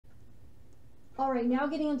All right, now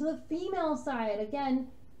getting onto the female side. Again,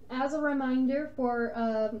 as a reminder for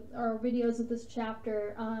our videos of this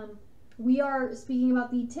chapter, we are speaking about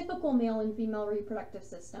the typical male and female reproductive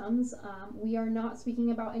systems. We are not speaking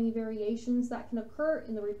about any variations that can occur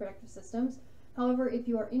in the reproductive systems. However, if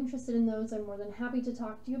you are interested in those, I'm more than happy to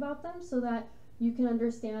talk to you about them so that you can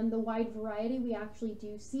understand the wide variety we actually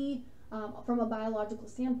do see from a biological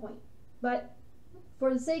standpoint. But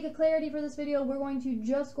for the sake of clarity for this video, we're going to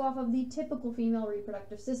just go off of the typical female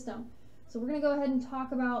reproductive system. So we're going to go ahead and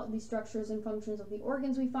talk about the structures and functions of the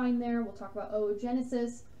organs we find there. We'll talk about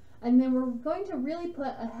oogenesis, and then we're going to really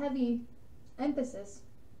put a heavy emphasis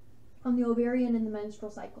on the ovarian and the menstrual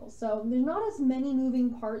cycle. So there's not as many moving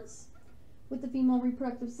parts with the female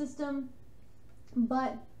reproductive system,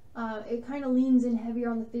 but it kind of leans in heavier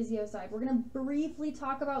on the physio side. We're going to briefly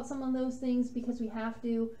talk about some of those things because we have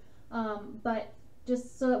to, but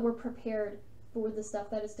just so that we're prepared for the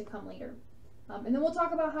stuff that is to come later. And then we'll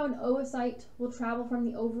talk about how an oocyte will travel from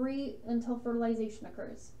the ovary until fertilization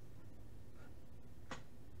occurs.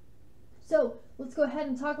 So let's go ahead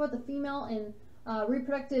and talk about the female and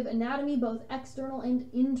reproductive anatomy, both external and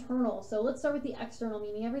internal. So let's start with the external,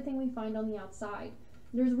 meaning everything we find on the outside.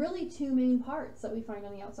 There's really two main parts that we find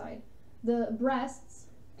on the outside, the breasts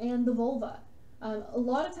and the vulva. A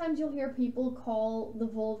lot of times you'll hear people call the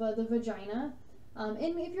vulva the vagina.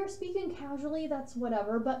 And if you're speaking casually, that's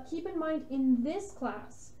whatever, but keep in mind in this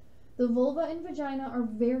class, the vulva and vagina are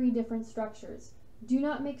very different structures. Do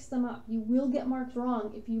not mix them up. You will get marked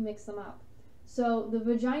wrong if you mix them up. So the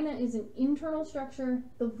vagina is an internal structure,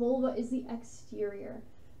 the vulva is the exterior.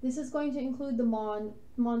 This is going to include the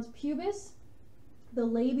mons pubis, the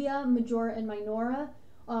labia majora and minora,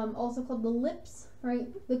 also called the lips, right?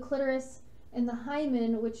 The clitoris, and the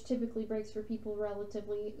hymen, which typically breaks for people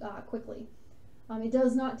relatively quickly. It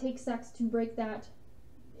does not take sex to break that.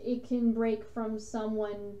 It can break from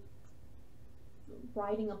someone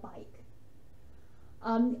riding a bike.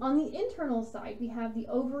 On the internal side, we have the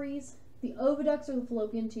ovaries, the oviducts or the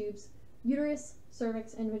fallopian tubes, uterus,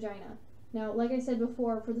 cervix, and vagina. Now, like I said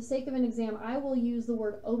before, for the sake of an exam, I will use the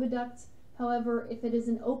word oviducts. However, if it is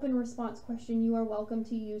an open response question, you are welcome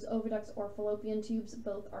to use oviducts or fallopian tubes.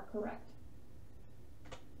 Both are correct.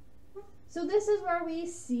 So this is where we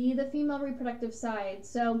see the female reproductive side.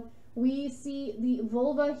 So we see the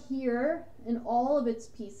vulva here in all of its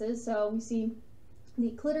pieces. So we see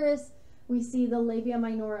the clitoris, we see the labia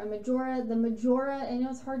minora and majora. The majora, I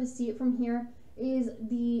know it's hard to see it from here, is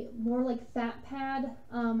the more like fat pad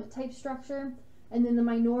type structure. And then the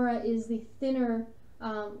minora is the thinner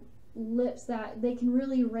lips that they can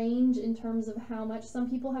really range in terms of how much. Some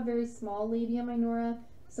people have very small labia minora,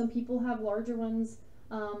 some people have larger ones.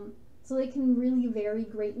 So they can really vary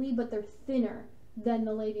greatly, but they're thinner than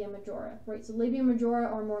the labia majora, right? So labia majora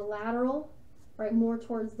are more lateral, right, more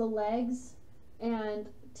towards the legs, and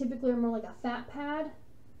typically are more like a fat pad,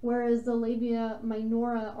 whereas the labia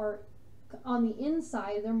minora are on the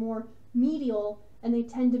inside, they're more medial, and they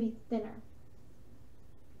tend to be thinner.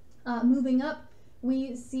 Moving up,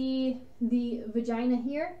 we see the vagina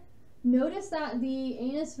here. Notice that the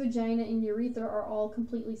anus, vagina, and urethra are all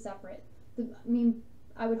completely separate.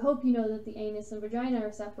 I would hope you know that the anus and vagina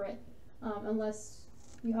are separate, unless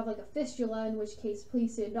you have like a fistula, in which case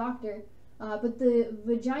please see a doctor. But the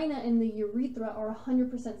vagina and the urethra are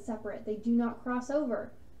 100% separate. They do not cross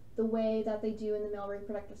over the way that they do in the male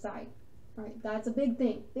reproductive side. Right? That's a big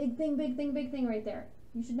thing. Big thing, big thing, big thing right there.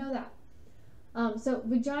 You should know that. So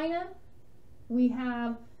vagina, we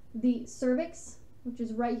have the cervix, which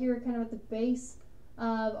is right here kind of at the base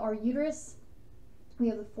of our uterus. We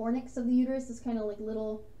have the fornix of the uterus, this kind of like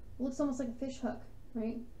little, looks almost like a fish hook,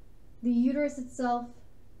 right? The uterus itself,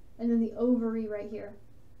 and then the ovary right here.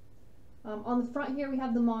 On the front here, we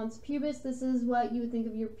have the mons pubis. This is what you would think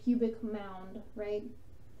of your pubic mound, right?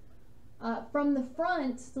 From the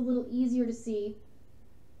front, it's a little easier to see,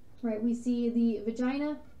 right? We see the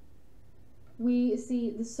vagina. We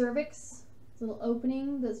see the cervix, this little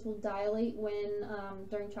opening. This will dilate when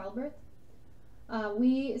during childbirth.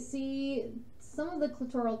 We see some of the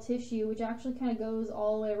clitoral tissue, which actually kind of goes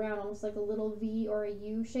all the way around, almost like a little V or a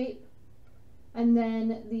U shape. And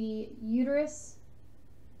then the uterus,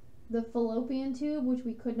 the fallopian tube, which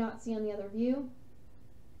we could not see on the other view,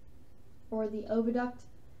 or the oviduct,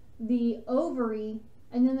 the ovary,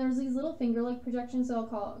 and then there's these little finger-like projections that I'll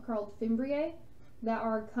called fimbriae that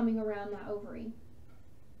are coming around that ovary.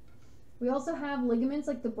 We also have ligaments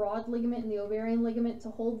like the broad ligament and the ovarian ligament to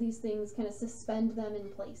hold these things, kind of suspend them in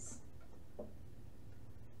place.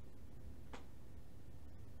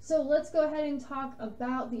 So let's go ahead and talk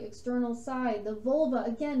about the external side, the vulva.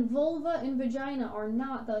 Again, vulva and vagina are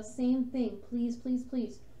not the same thing. Please, please,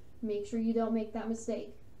 please make sure you don't make that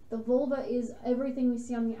mistake. The vulva is everything we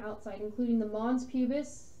see on the outside, including the mons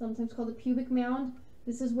pubis, sometimes called the pubic mound.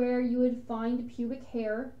 This is where you would find pubic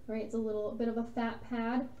hair, right? It's a little bit of a fat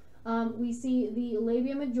pad. We see the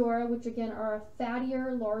labia majora, which again are a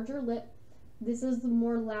fattier, larger lip. This is the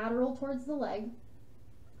more lateral towards the leg.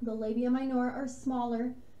 The labia minora are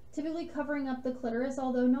smaller, typically covering up the clitoris,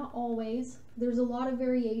 although not always. There's a lot of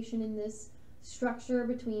variation in this structure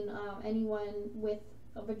between anyone with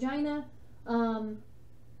a vagina.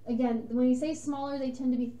 Again, when you say smaller, they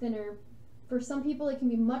tend to be thinner. For some people, it can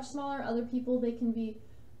be much smaller. Other people, they can be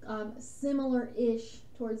similar-ish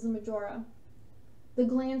towards the majora. The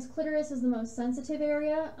glans clitoris is the most sensitive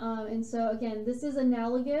area, and so again, this is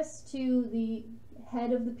analogous to the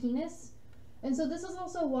head of the penis. And so this is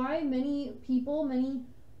also why many people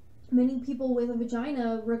with a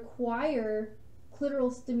vagina require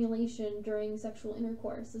clitoral stimulation during sexual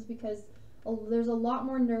intercourse, is because there's a lot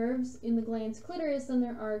more nerves in the glans clitoris than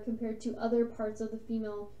there are compared to other parts of the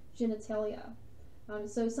female genitalia.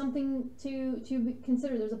 So something to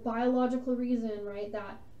consider. There's a biological reason, right,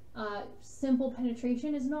 that simple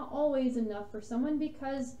penetration is not always enough for someone,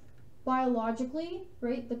 because biologically,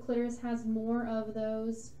 right, the clitoris has more of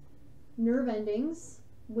those nerve endings,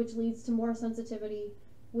 which leads to more sensitivity,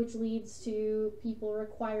 which leads to people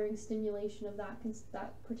requiring stimulation of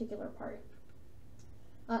that particular part.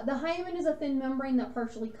 The hymen is a thin membrane that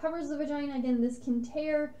partially covers the vagina. Again, this can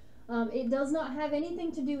tear. It does not have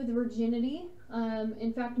anything to do with virginity.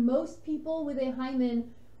 In fact, most people with a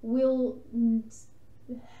hymen will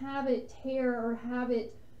have it tear or have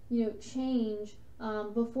it, change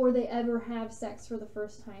before they ever have sex for the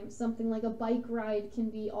first time. Something like a bike ride can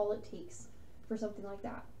be all it takes for something like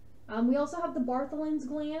that. We also have the Bartholin's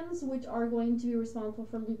glands, which are going to be responsible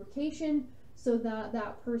for lubrication, so that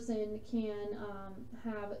that person can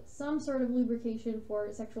have some sort of lubrication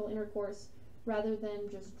for sexual intercourse rather than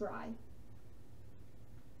just dry.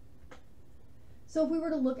 So if we were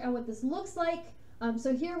to look at what this looks like,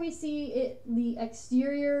 so here we see the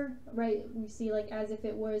exterior, right? We see like as if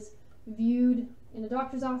it was viewed in a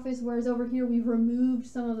doctor's office, whereas over here we've removed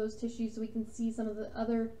some of those tissues so we can see some of the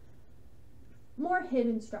other more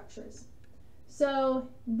hidden structures. So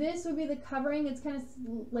this would be the covering. It's kind of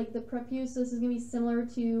like the prepuce. So this is going to be similar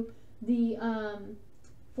to the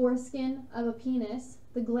foreskin of a penis.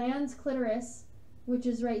 The glans clitoris, which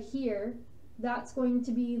is right here, that's going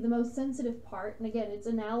to be the most sensitive part. And again, it's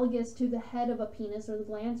analogous to the head of a penis or the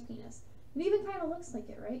glans penis. It even kind of looks like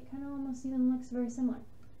it, right? Kind of almost even looks very similar.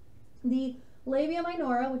 The labia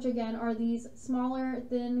minora, which again are these smaller,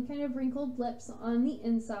 thin, kind of wrinkled lips on the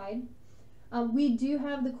inside. We do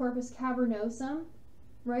have the corpus cavernosum,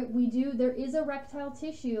 right? There is erectile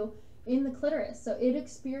tissue in the clitoris, so it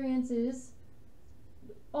experiences,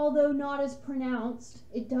 although not as pronounced,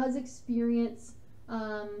 it does experience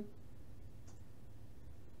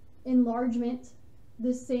enlargement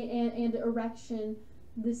and erection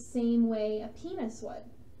the same way a penis would.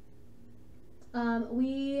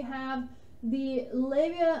 We have the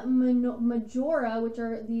labia majora, which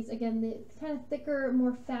are these, again, the kind of thicker,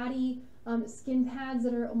 more fatty skin pads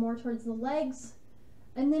that are more towards the legs.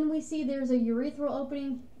 And then we see there's a urethral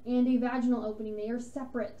opening and a vaginal opening. They are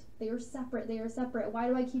separate. They are separate. They are separate. Why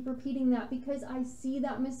do I keep repeating that? Because I see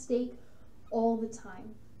that mistake all the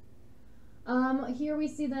time. Here we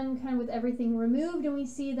see them kind of with everything removed, and we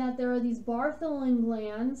see that there are these Bartholin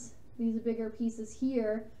glands, these bigger pieces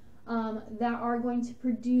here, that are going to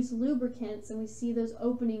produce lubricants, and we see those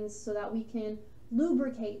openings so that we can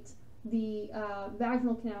lubricate the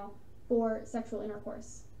vaginal canal for sexual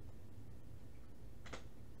intercourse.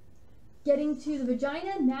 Getting to the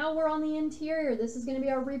vagina, now we're on the interior. This is going to be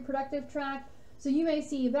our reproductive tract. So you may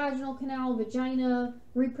see vaginal canal, vagina,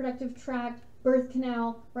 reproductive tract, birth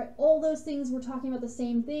canal, right? All those things, we're talking about the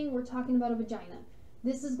same thing. We're talking about a vagina.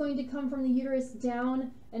 This is going to come from the uterus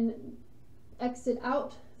down and exit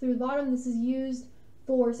out through the bottom. This is used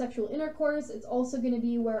for sexual intercourse. It's also going to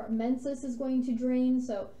be where menses is going to drain.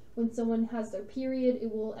 So when someone has their period,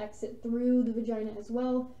 it will exit through the vagina as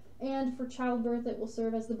well. And for childbirth, it will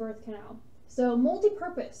serve as the birth canal. So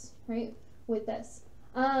multi-purpose, right, with this.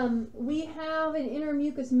 We have an inner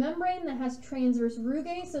mucous membrane that has transverse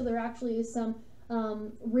rugae, so there actually is some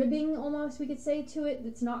ribbing, almost we could say, to it.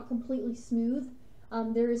 It's not completely smooth.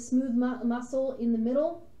 There is smooth muscle in the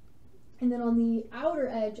middle, and then on the outer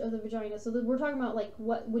edge of the vagina. So we're talking about like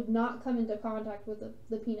what would not come into contact with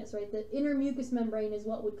the penis, right? The inner mucous membrane is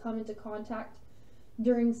what would come into contact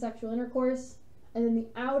during sexual intercourse. and then the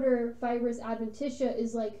outer fibrous adventitia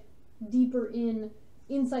is like deeper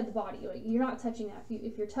inside the body. Like, you're not touching that.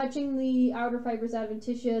 If you're touching the outer fibrous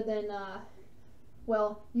adventitia, then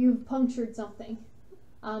well, you've punctured something.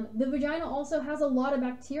 The vagina also has a lot of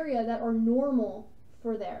bacteria that are normal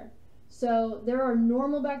for there. So there are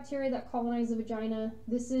normal bacteria that colonize the vagina.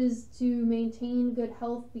 This is to maintain good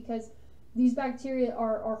health because these bacteria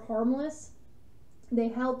are harmless. They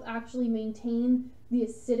help actually maintain the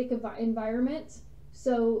acidic environment.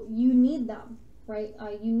 So you need them, right?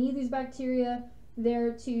 You need these bacteria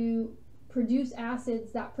there to produce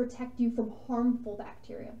acids that protect you from harmful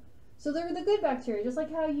bacteria. So they're the good bacteria, just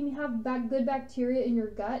like how you have good bacteria in your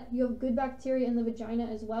gut, you have good bacteria in the vagina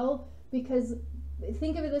as well, because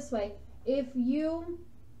think of it this way, if you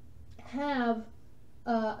have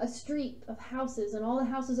a street of houses and all the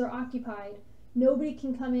houses are occupied, nobody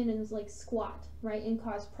can come in and like squat, right, and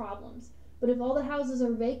cause problems. But if all the houses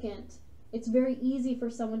are vacant, it's very easy for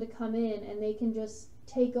someone to come in and they can just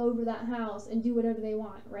take over that house and do whatever they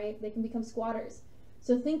want, right? They can become squatters.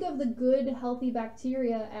 So think of the good, healthy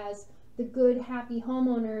bacteria as the good, happy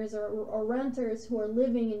homeowners or renters who are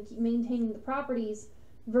living and keep maintaining the properties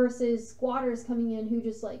versus squatters coming in who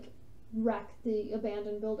just like wreck the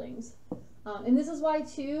abandoned buildings. And this is why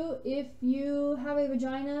too, if you have a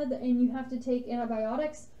vagina and you have to take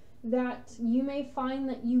antibiotics, that you may find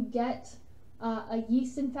that you get a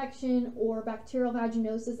yeast infection or bacterial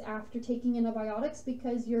vaginosis after taking antibiotics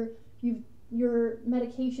because your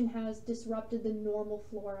medication has disrupted the normal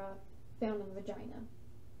flora found in the vagina.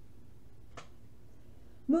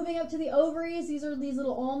 Moving up to the ovaries, these are these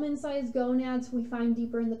little almond-sized gonads we find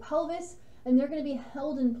deeper in the pelvis, and they're going to be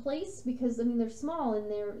held in place because, I mean, they're small and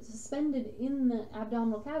they're suspended in the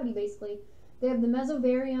abdominal cavity, basically. They have the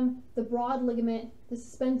mesovarium, the broad ligament, the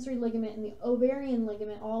suspensory ligament, and the ovarian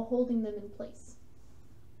ligament all holding them in place.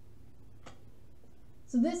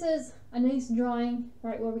 So this is a nice drawing,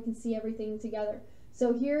 right, where we can see everything together.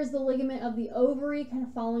 So here's the ligament of the ovary kind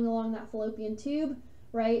of following along that fallopian tube,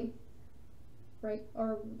 right,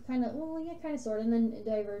 or kind of, well, yeah, kind of sort of, and then it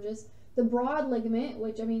diverges. The broad ligament,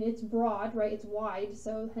 which, I mean, it's broad, right, it's wide,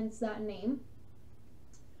 so hence that name.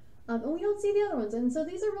 And we don't see the other ones, and so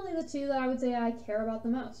these are really the two that I would say I care about the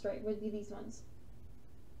most, right, would be these ones.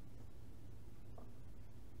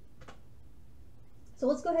 So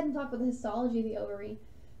let's go ahead and talk about the histology of the ovary.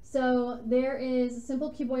 So there is a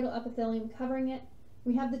simple cuboidal epithelium covering it.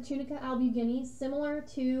 We have the tunica albuginea, similar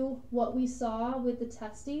to what we saw with the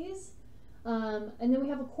testes. And then we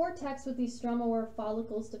have a cortex with these stroma where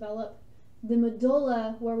follicles develop. The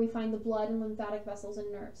medulla, where we find the blood and lymphatic vessels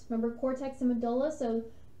and nerves. Remember, cortex and medulla, so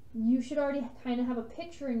you should already kind of have a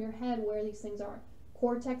picture in your head where these things are.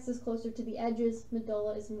 Cortex is closer to the edges,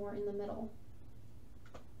 medulla is more in the middle.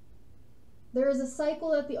 There is a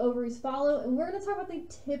cycle that the ovaries follow, and we're going to talk about the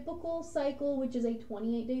typical cycle, which is a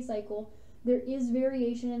 28-day cycle. There is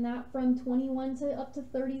variation in that from 21 to up to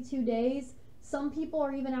 32 days. Some people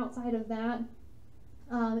are even outside of that.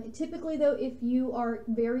 Typically, though, if you are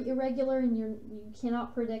very irregular and you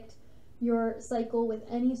cannot predict your cycle with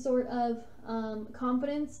any sort of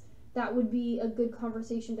confidence, that would be a good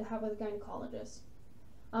conversation to have with a gynecologist.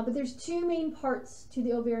 But there's two main parts to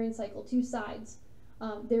the ovarian cycle, two sides.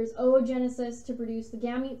 There's oogenesis to produce the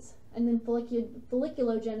gametes, and then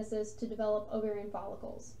folliculogenesis to develop ovarian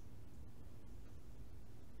follicles.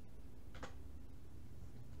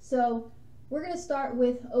 So we're going to start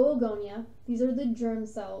with oogonia. These are the germ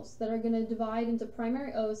cells that are going to divide into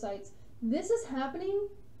primary oocytes. This is happening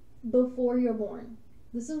before you're born.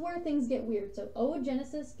 This is where things get weird. So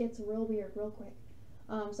oogenesis gets real weird real quick.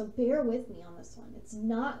 So bear with me on this one. It's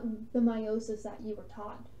not the meiosis that you were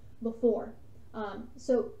taught before.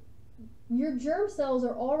 So your germ cells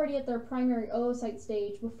are already at their primary oocyte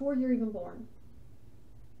stage before you're even born.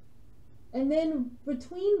 And then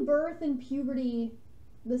between birth and puberty,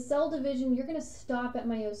 the cell division, you're going to stop at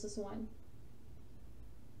meiosis 1.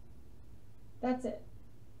 That's it.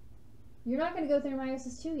 You're not going to go through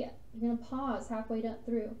meiosis 2 yet. You're going to pause halfway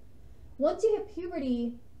through. Once you hit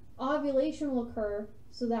puberty, ovulation will occur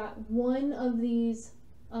so that one of these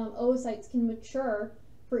oocytes can mature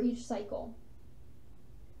for each cycle.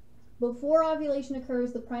 Before ovulation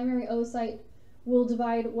occurs, the primary oocyte will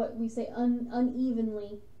divide what we say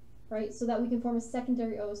unevenly, right, so that we can form a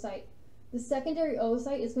secondary oocyte. The secondary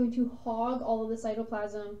oocyte is going to hog all of the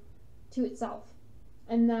cytoplasm to itself,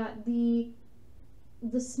 and that the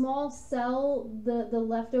small cell, the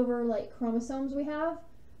leftover like chromosomes we have,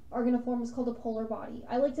 are going to form what's called a polar body.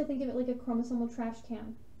 I like to think of it like a chromosomal trash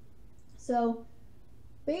can. So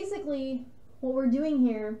basically what we're doing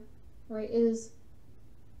here, right, is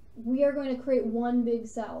we are going to create one big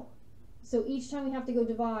cell. So each time we have to go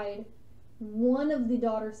divide, one of the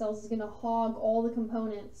daughter cells is going to hog all the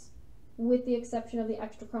components with the exception of the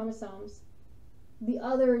extra chromosomes. The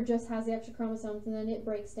other just has the extra chromosomes and then it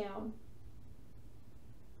breaks down.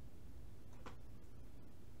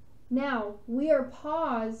 Now, we are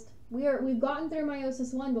paused. We've gotten through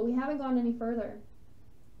meiosis 1, but we haven't gone any further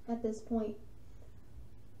at this point.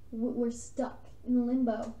 We're stuck in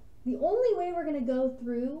limbo. The only way we're going to go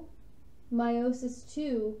through meiosis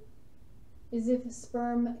 2 is if a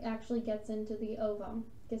sperm actually gets into the ovum,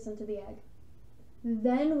 gets into the egg.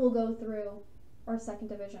 Then we'll go through our second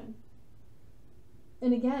division.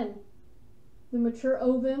 And again, the mature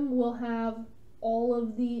ovum will have all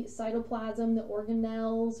of the cytoplasm, the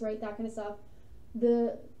organelles, right, that kind of stuff.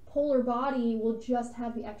 The polar body will just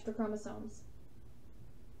have the extra chromosomes.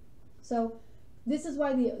 So this is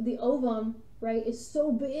why the ovum, right, is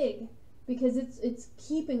so big, because it's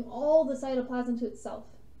keeping all the cytoplasm to itself.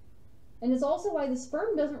 And it's also why the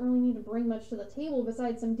sperm doesn't really need to bring much to the table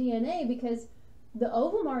besides some DNA, because the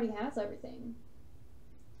ovum already has everything.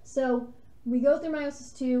 So we go through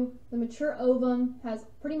meiosis 2, the mature ovum has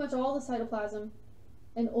pretty much all the cytoplasm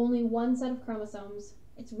and only one set of chromosomes.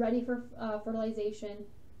 It's ready for fertilization.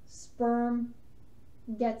 Sperm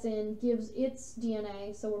gets in, gives its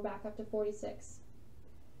DNA, so we're back up to 46.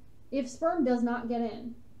 If sperm does not get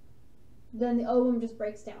in, then the ovum just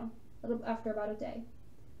breaks down after about a day.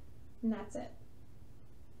 And that's it.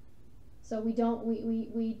 So we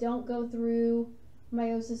don't go through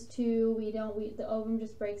meiosis 2, the ovum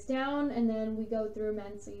just breaks down, and then we go through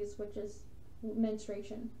menses, which is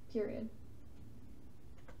menstruation period.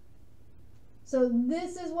 So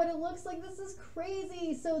this is what it looks like. This is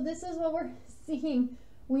crazy. So this is what we're seeing.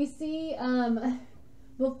 We see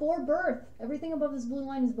before birth, everything above this blue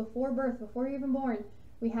line is before birth, before you're even born.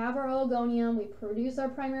 We have our oogonium, we produce our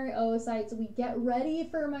primary oocytes, we get ready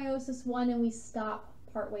for meiosis 1, and we stop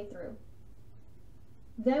partway through.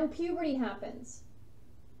 Then puberty happens,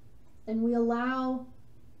 and we allow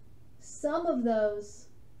some of those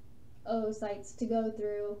oocytes to go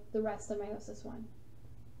through the rest of meiosis 1.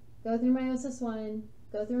 Go through meiosis 1,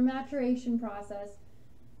 go through a maturation process,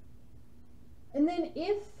 and then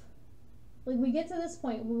if, like, we get to this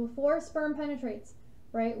point, before sperm penetrates,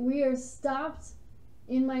 right, we are stopped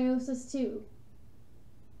in meiosis 2.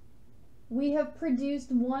 We have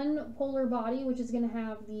produced one polar body, which is going to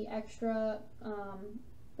have the extra,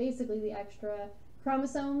 basically the extra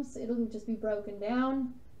chromosomes. It'll just be broken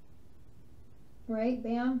down, right?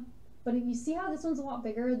 Bam. But if you see how this one's a lot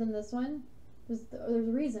bigger than this one, there's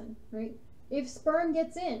a reason, right? If sperm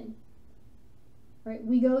gets in, right,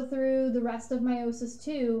 we go through the rest of meiosis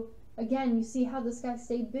 2. Again, you see how this guy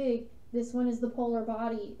stayed big. This one is the polar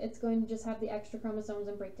body. It's going to just have the extra chromosomes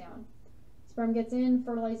and break down. Sperm gets in,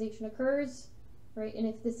 fertilization occurs, right? And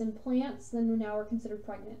if this implants, then now we're considered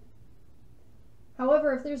pregnant.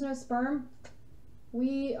 However, if there's no sperm,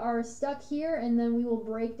 we are stuck here, and then we will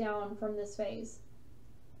break down from this phase.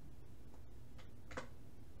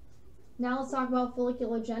 Now let's talk about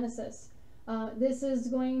folliculogenesis. This is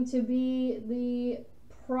going to be the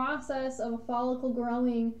process of a follicle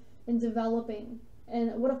growing and developing.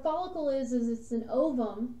 And what a follicle is it's an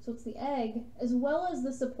ovum, so it's the egg, as well as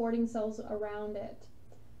the supporting cells around it.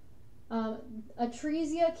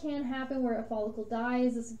 Atresia can happen where a follicle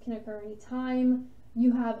dies. This can occur anytime.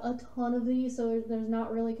 You have a ton of these, so there's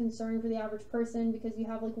not really concern for the average person, because you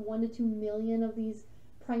have like 1 to 2 million of these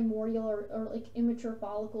primordial or like immature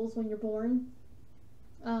follicles when you're born.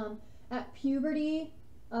 At puberty,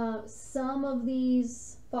 some of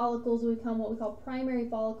these follicles will become what we call primary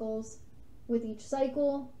follicles with each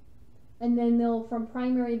cycle, and then they'll from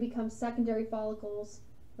primary become secondary follicles,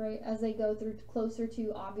 right, as they go through closer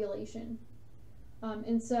to ovulation.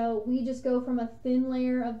 And so we just go from a thin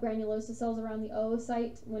layer of granulosa cells around the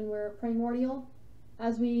oocyte when we're primordial.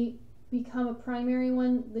 As we become a primary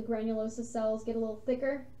one, the granulosa cells get a little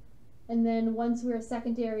thicker, and then once we're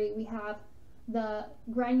secondary, we have the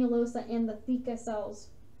granulosa and the theca cells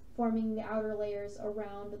forming the outer layers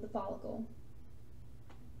around the follicle.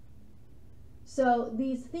 So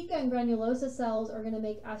these theca and granulosa cells are going to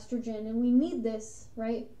make estrogen, and we need this,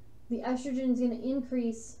 right? The estrogen is going to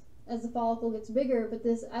increase as the follicle gets bigger, but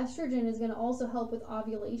this estrogen is going to also help with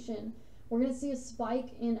ovulation. We're going to see a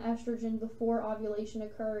spike in estrogen before ovulation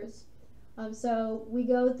occurs. So we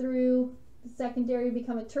go through the secondary,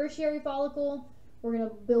 become a tertiary follicle. We're going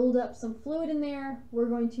to build up some fluid in there. We're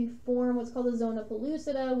going to form what's called a zona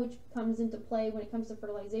pellucida, which comes into play when it comes to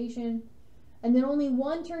fertilization. And then only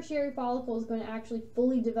one tertiary follicle is going to actually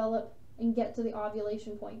fully develop and get to the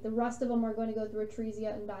ovulation point. The rest of them are going to go through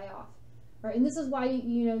atresia and die off. right? And this is why,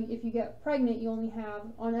 you know, if you get pregnant, you only have,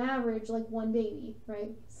 on average, like one baby,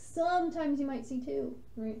 right? Sometimes you might see two,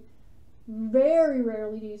 right? Very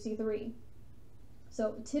rarely do you see three.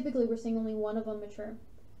 So typically we're seeing only one of them mature.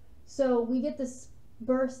 So we get this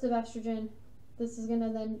burst of estrogen. This is going to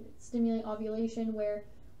then stimulate ovulation, where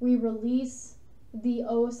we release the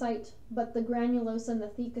oocyte, but the granulosa and the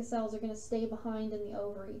theca cells are going to stay behind in the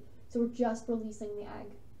ovary. So we're just releasing the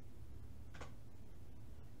egg.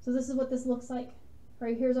 So this is what this looks like.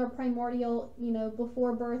 Right, here's our primordial, you know,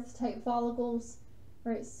 before birth type follicles.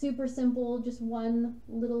 Right, super simple, just one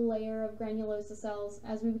little layer of granulosa cells.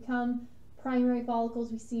 As we become primary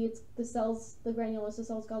follicles, we see it's the cells, the granulosa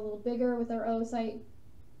cells got a little bigger with our oocyte.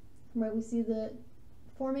 Right, we see the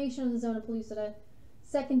formation of the zona pellucida.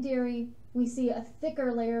 Secondary, we see a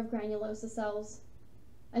thicker layer of granulosa cells.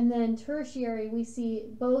 And then tertiary, we see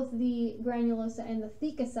both the granulosa and the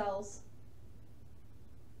theca cells.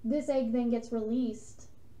 This egg then gets released,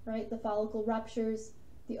 right? The follicle ruptures,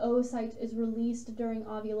 the oocyte is released during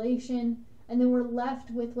ovulation, and then we're left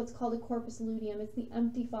with what's called a corpus luteum. It's the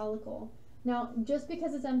empty follicle. Now, just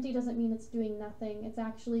because it's empty doesn't mean it's doing nothing. It's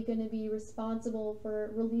actually going to be responsible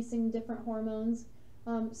for releasing different hormones,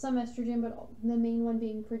 some estrogen, but the main one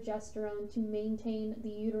being progesterone, to maintain the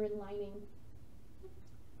uterine lining.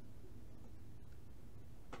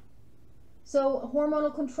 So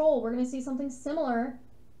hormonal control, we're going to see something similar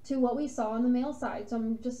to what we saw on the male side. So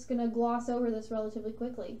I'm just going to gloss over this relatively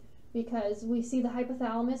quickly, because we see the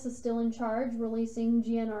hypothalamus is still in charge, releasing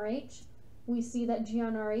GnRH. We see that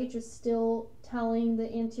GnRH is still telling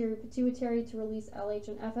the anterior pituitary to release LH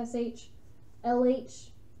and FSH. LH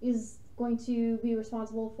is going to be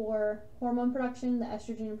responsible for hormone production, the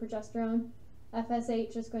estrogen and progesterone.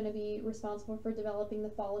 FSH is going to be responsible for developing the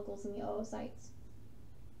follicles and the oocytes.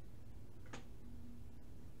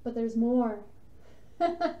 But there's more.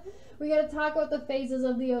 We got to talk about the phases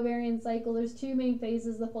of the ovarian cycle. There's two main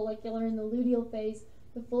phases, the follicular and the luteal phase.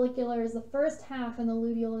 The follicular is the first half and the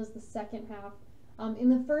luteal is the second half. In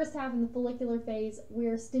the first half, in the follicular phase,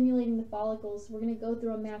 we're stimulating the follicles. We're going to go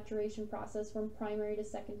through a maturation process from primary to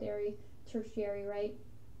secondary, tertiary, right?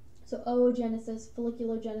 So oogenesis,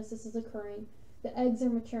 folliculogenesis is occurring. The eggs are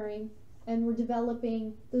maturing, and we're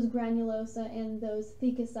developing those granulosa and those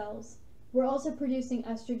theca cells. We're also producing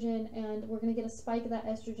estrogen, and we're going to get a spike of that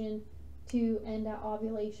estrogen to end at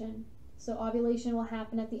ovulation. So ovulation will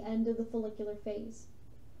happen at the end of the follicular phase.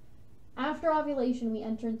 After ovulation, we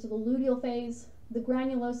enter into the luteal phase. The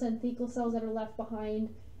granulosa and thecal cells that are left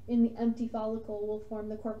behind in the empty follicle will form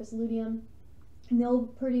the corpus luteum, and they'll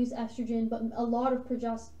produce estrogen, but a lot of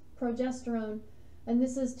progesterone, and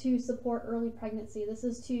this is to support early pregnancy. This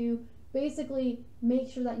is to basically make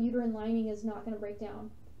sure that uterine lining is not going to break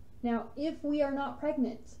down. Now, if we are not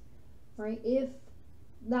pregnant, right, if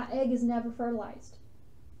that egg is never fertilized,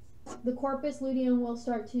 the corpus luteum will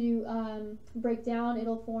start to break down.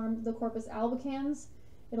 It'll form the corpus albicans.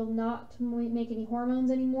 It'll not make any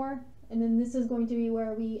hormones anymore. And then this is going to be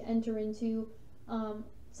where we enter into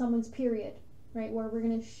someone's period, right, where we're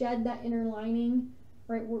going to shed that inner lining,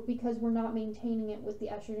 right, because we're not maintaining it with the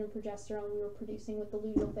estrogen and progesterone we were producing with the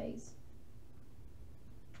luteal phase.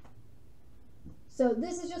 So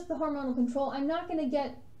this is just the hormonal control. I'm not going to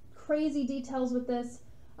get crazy details with this.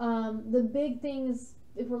 The big things,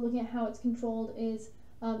 if we're looking at how it's controlled, is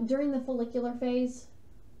during the follicular phase,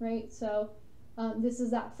 right? So this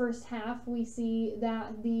is that first half. We see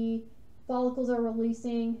that the follicles are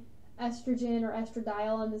releasing estrogen, or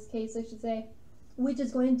estradiol in this case, I should say, which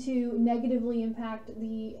is going to negatively impact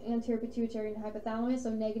the anterior pituitary and hypothalamus, so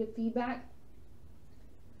negative feedback.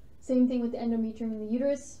 Same thing with the endometrium and the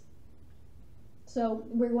uterus. So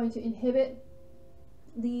we're going to inhibit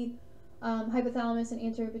the hypothalamus and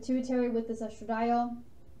anterior pituitary with this estradiol.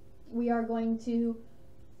 We are going to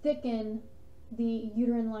thicken the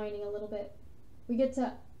uterine lining a little bit. We get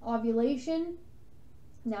to ovulation.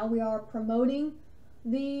 Now we are promoting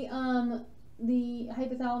the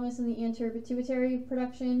hypothalamus and the anterior pituitary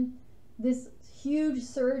production. This huge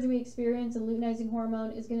surge we experience in luteinizing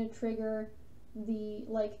hormone is going to trigger the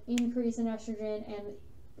increase in estrogen, and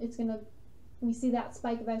it's going to, we see that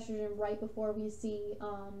spike of estrogen right before we see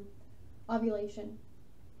ovulation.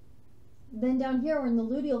 Then down here, we're in the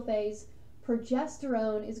luteal phase.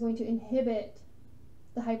 Progesterone is going to inhibit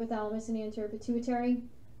the hypothalamus and anterior pituitary,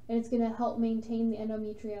 and it's going to help maintain the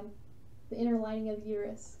endometrium, the inner lining of the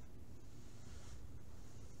uterus.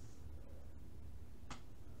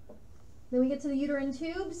 Then we get to the uterine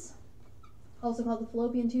tubes, also called the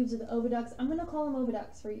fallopian tubes or the oviducts. I'm going to call them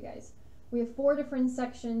oviducts for you guys. We have 4 different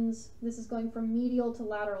sections. This is going from medial to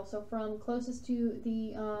lateral, so from closest to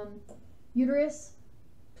the uterus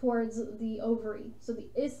towards the ovary. So the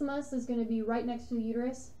isthmus is going to be right next to the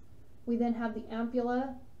uterus. We then have the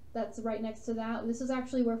ampulla that's right next to that. This is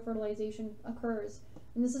actually where fertilization occurs.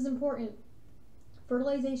 And this is important.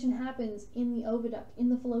 Fertilization happens in the oviduct, in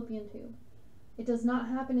the fallopian tube. It does not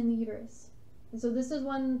happen in the uterus. And so this is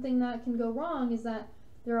one thing that can go wrong, is that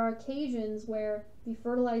there are occasions where the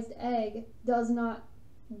fertilized egg does not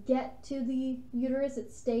get to the uterus.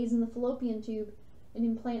 It stays in the fallopian tube and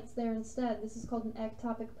implants there instead. This is called an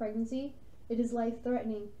ectopic pregnancy. It is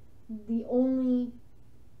life-threatening. The only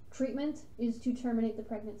treatment is to terminate the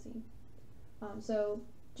pregnancy. So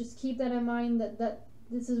just keep that in mind, that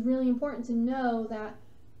this is really important to know, that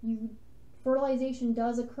fertilization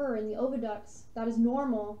does occur in the oviducts. That is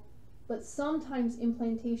normal, but sometimes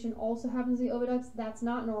implantation also happens in the oviducts. That's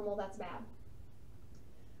not normal, that's bad.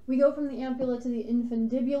 We go from the ampulla to the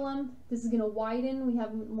infundibulum. This is going to widen. We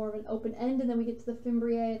have more of an open end, and then we get to the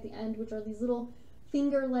fimbriae at the end, which are these little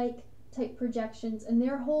finger-like type projections, and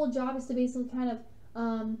their whole job is to basically kind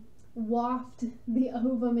of waft the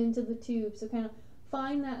ovum into the tube. So kind of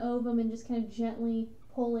find that ovum and just kind of gently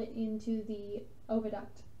pull it into the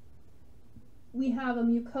oviduct. We have a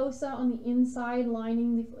mucosa on the inside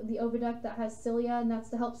lining the oviduct that has cilia, and that's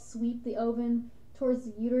to help sweep the ovum towards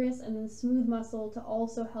the uterus, and then smooth muscle to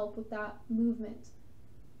also help with that movement.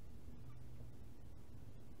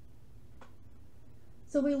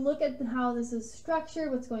 So we look at how this is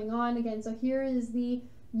structured, what's going on. Again, so here is the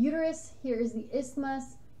uterus, here is the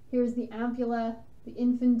isthmus, here is the ampulla, the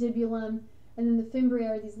infundibulum, and then the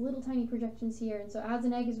fimbriae are these little tiny projections here. And so as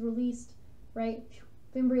an egg is released, right,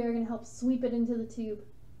 fimbriae are going to help sweep it into the tube.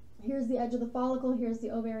 Here's the edge of the follicle, here's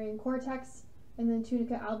the ovarian cortex, and then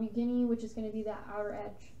tunica albuginea, which is going to be that outer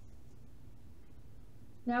edge.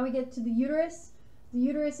 Now we get to the uterus. The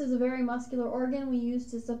uterus is a very muscular organ we use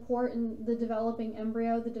to support the developing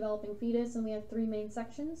embryo, the developing fetus, and we have three main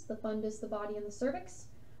sections: the fundus, the body, and the cervix.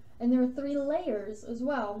 And there are three layers as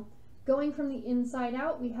well. Going from the inside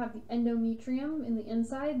out, we have the endometrium in the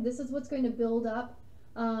inside. This is what's going to build up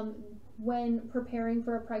when preparing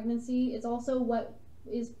for a pregnancy. It's also what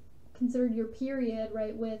is considered your period,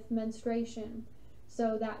 right, with menstruation.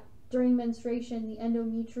 So that during menstruation, the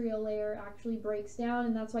endometrial layer actually breaks down,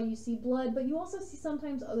 and that's why you see blood, but you also see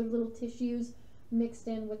sometimes other little tissues mixed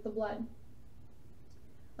in with the blood.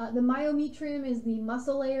 The myometrium is the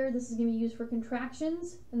muscle layer. This is going to be used for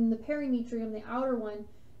contractions, and the perimetrium, the outer one,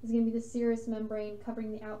 is going to be the serous membrane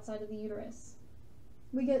covering the outside of the uterus.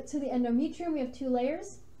 We get to the endometrium, we have two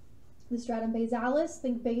layers. The stratum basalis,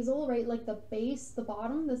 think basal, right, like the base, the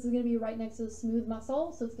bottom. This is going to be right next to the smooth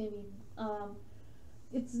muscle, so it's going to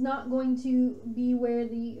be, it's not going to be where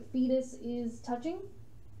the fetus is touching.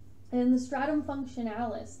 And the stratum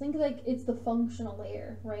functionalis, think like it's the functional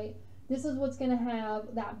layer, right? This is what's going to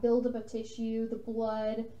have that buildup of tissue, the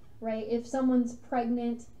blood, right? If someone's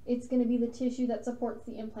pregnant, it's going to be the tissue that supports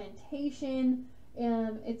the implantation,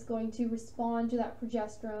 and it's going to respond to that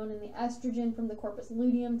progesterone and the estrogen from the corpus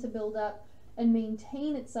luteum to build up and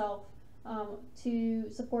maintain itself to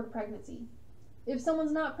support a pregnancy. If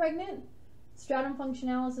someone's not pregnant, stratum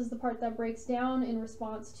functionalis is the part that breaks down in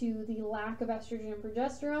response to the lack of estrogen and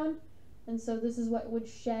progesterone, and so this is what would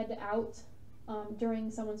shed out during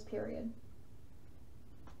someone's period.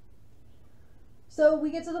 So we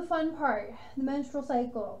get to the fun part, the menstrual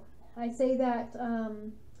cycle. I say that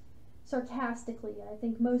sarcastically. I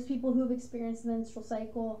think most people who have experienced the menstrual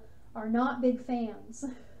cycle are not big fans,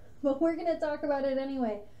 but we're going to talk about it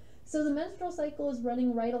anyway. So the menstrual cycle is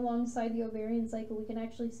running right alongside the ovarian cycle. We can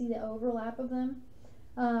actually see the overlap of them,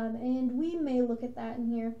 and we may look at that in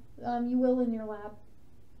here. You will in your lab.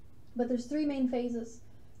 But there's three main phases.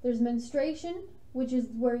 There's menstruation, which is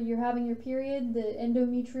where you're having your period. The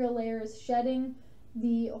endometrial layer is shedding.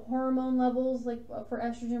 The hormone levels, like for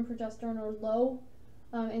estrogen and progesterone, are low,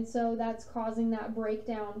 and so that's causing that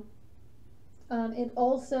breakdown. It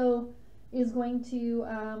also is going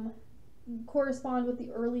to correspond with the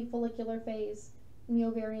early follicular phase in the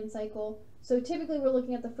ovarian cycle. So typically we're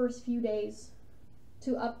looking at the first few days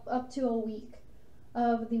to up to a week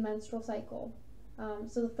of the menstrual cycle.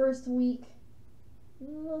 So the first week,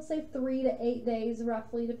 we'll say 3 to 8 days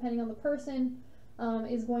roughly, depending on the person,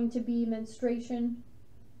 is going to be menstruation,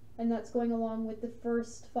 and that's going along with the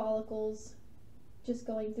first follicles just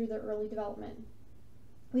going through their early development.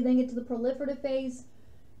 We then get to the proliferative phase.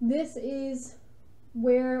 This is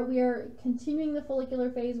where we are continuing the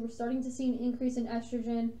follicular phase. We're starting to see an increase in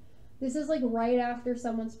estrogen. This is like right after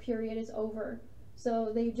someone's period is over.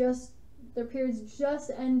 So their periods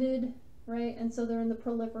just ended, right? And so they're in the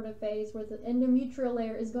proliferative phase where the endometrial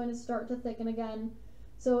layer is going to start to thicken again.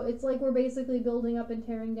 So it's like we're basically building up and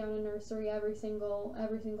tearing down a nursery every single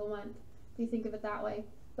month, if you think of it that way.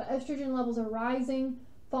 But estrogen levels are rising,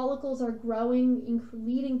 follicles are growing,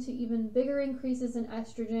 leading to even bigger increases in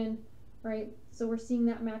estrogen, right? So we're seeing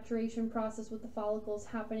that maturation process with the follicles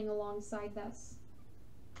happening alongside this.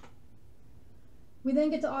 We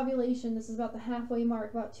then get to ovulation. This is about the halfway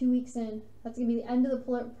mark, about 2 weeks in. That's going to be the end of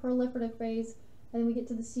the proliferative phase, and then we get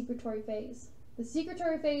to the secretory phase. The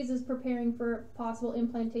secretory phase is preparing for possible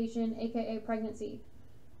implantation, aka pregnancy.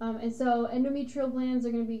 And so endometrial glands are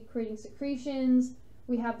going to be creating secretions.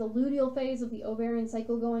 We have the luteal phase of the ovarian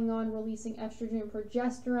cycle going on, releasing estrogen and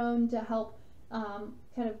progesterone to help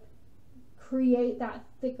kind of create that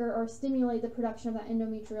thicker or stimulate the production of that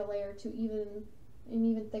endometrial layer to an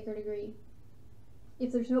even thicker degree.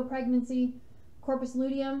 If there's no pregnancy, corpus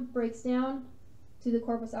luteum breaks down to the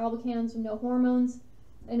corpus albicans with no hormones.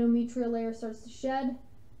 Endometrial layer starts to shed,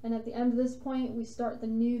 and at the end of this point, we start the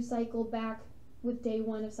new cycle back with day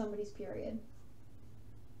 1 of somebody's period.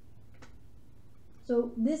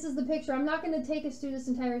 So this is the picture. I'm not going to take us through this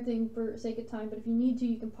entire thing for sake of time, but if you need to,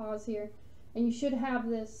 you can pause here. And you should have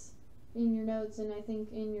this in your notes and I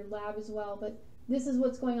think in your lab as well. But this is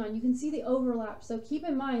what's going on. You can see the overlap. So keep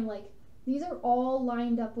in mind, like, these are all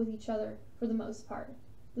lined up with each other for the most part.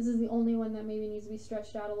 This is the only one that maybe needs to be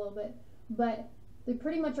stretched out a little bit. But they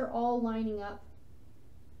pretty much are all lining up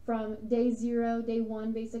from day 0, day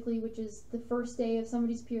 1 basically, which is the first day of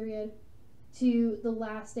somebody's period, to the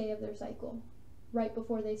last day of their cycle, right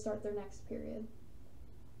before they start their next period.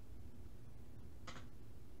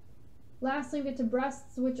 Lastly, we get to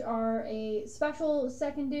breasts, which are a special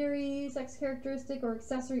secondary sex characteristic or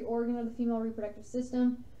accessory organ of the female reproductive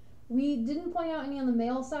system. We didn't point out any on the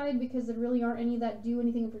male side because there really aren't any that do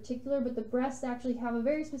anything in particular, but the breasts actually have a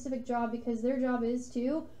very specific job because their job is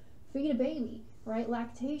to feed a baby, right?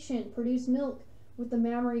 Lactation, produce milk with the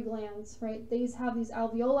mammary glands, right? These have these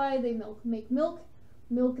alveoli, they make milk.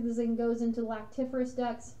 Milk then goes into lactiferous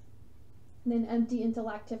ducts, and then empty into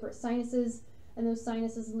lactiferous sinuses, and those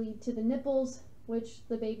sinuses lead to the nipples, which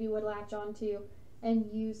the baby would latch onto and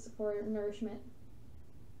use for nourishment.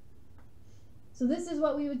 So this is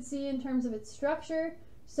what we would see in terms of its structure.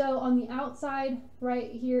 So on the outside, right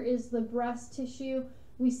here is the breast tissue.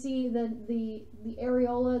 We see the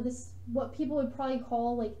areola, this what people would probably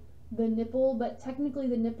call like the nipple, but technically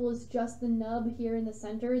the nipple is just the nub here in the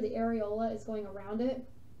center. The areola is going around it.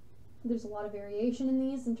 There's a lot of variation in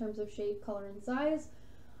these in terms of shape, color, and size.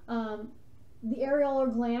 The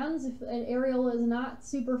areolar glands, if an areola is not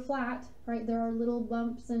super flat, right, there are little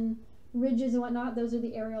bumps and ridges and whatnot, those are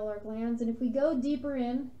the areolar glands. And if we go deeper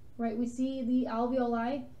in, right, we see the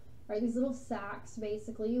alveoli, right, these little sacs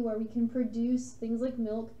basically where we can produce things like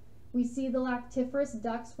milk. We see the lactiferous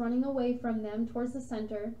ducts running away from them towards the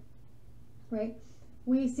center, right?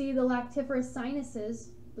 We see the lactiferous sinuses,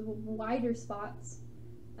 the wider spots,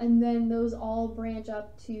 and then those all branch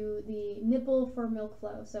up to the nipple for milk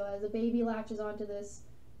flow. So as a baby latches onto this,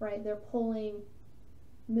 right, they're pulling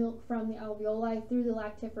milk from the alveoli through the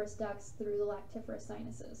lactiferous ducts, through the lactiferous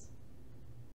sinuses.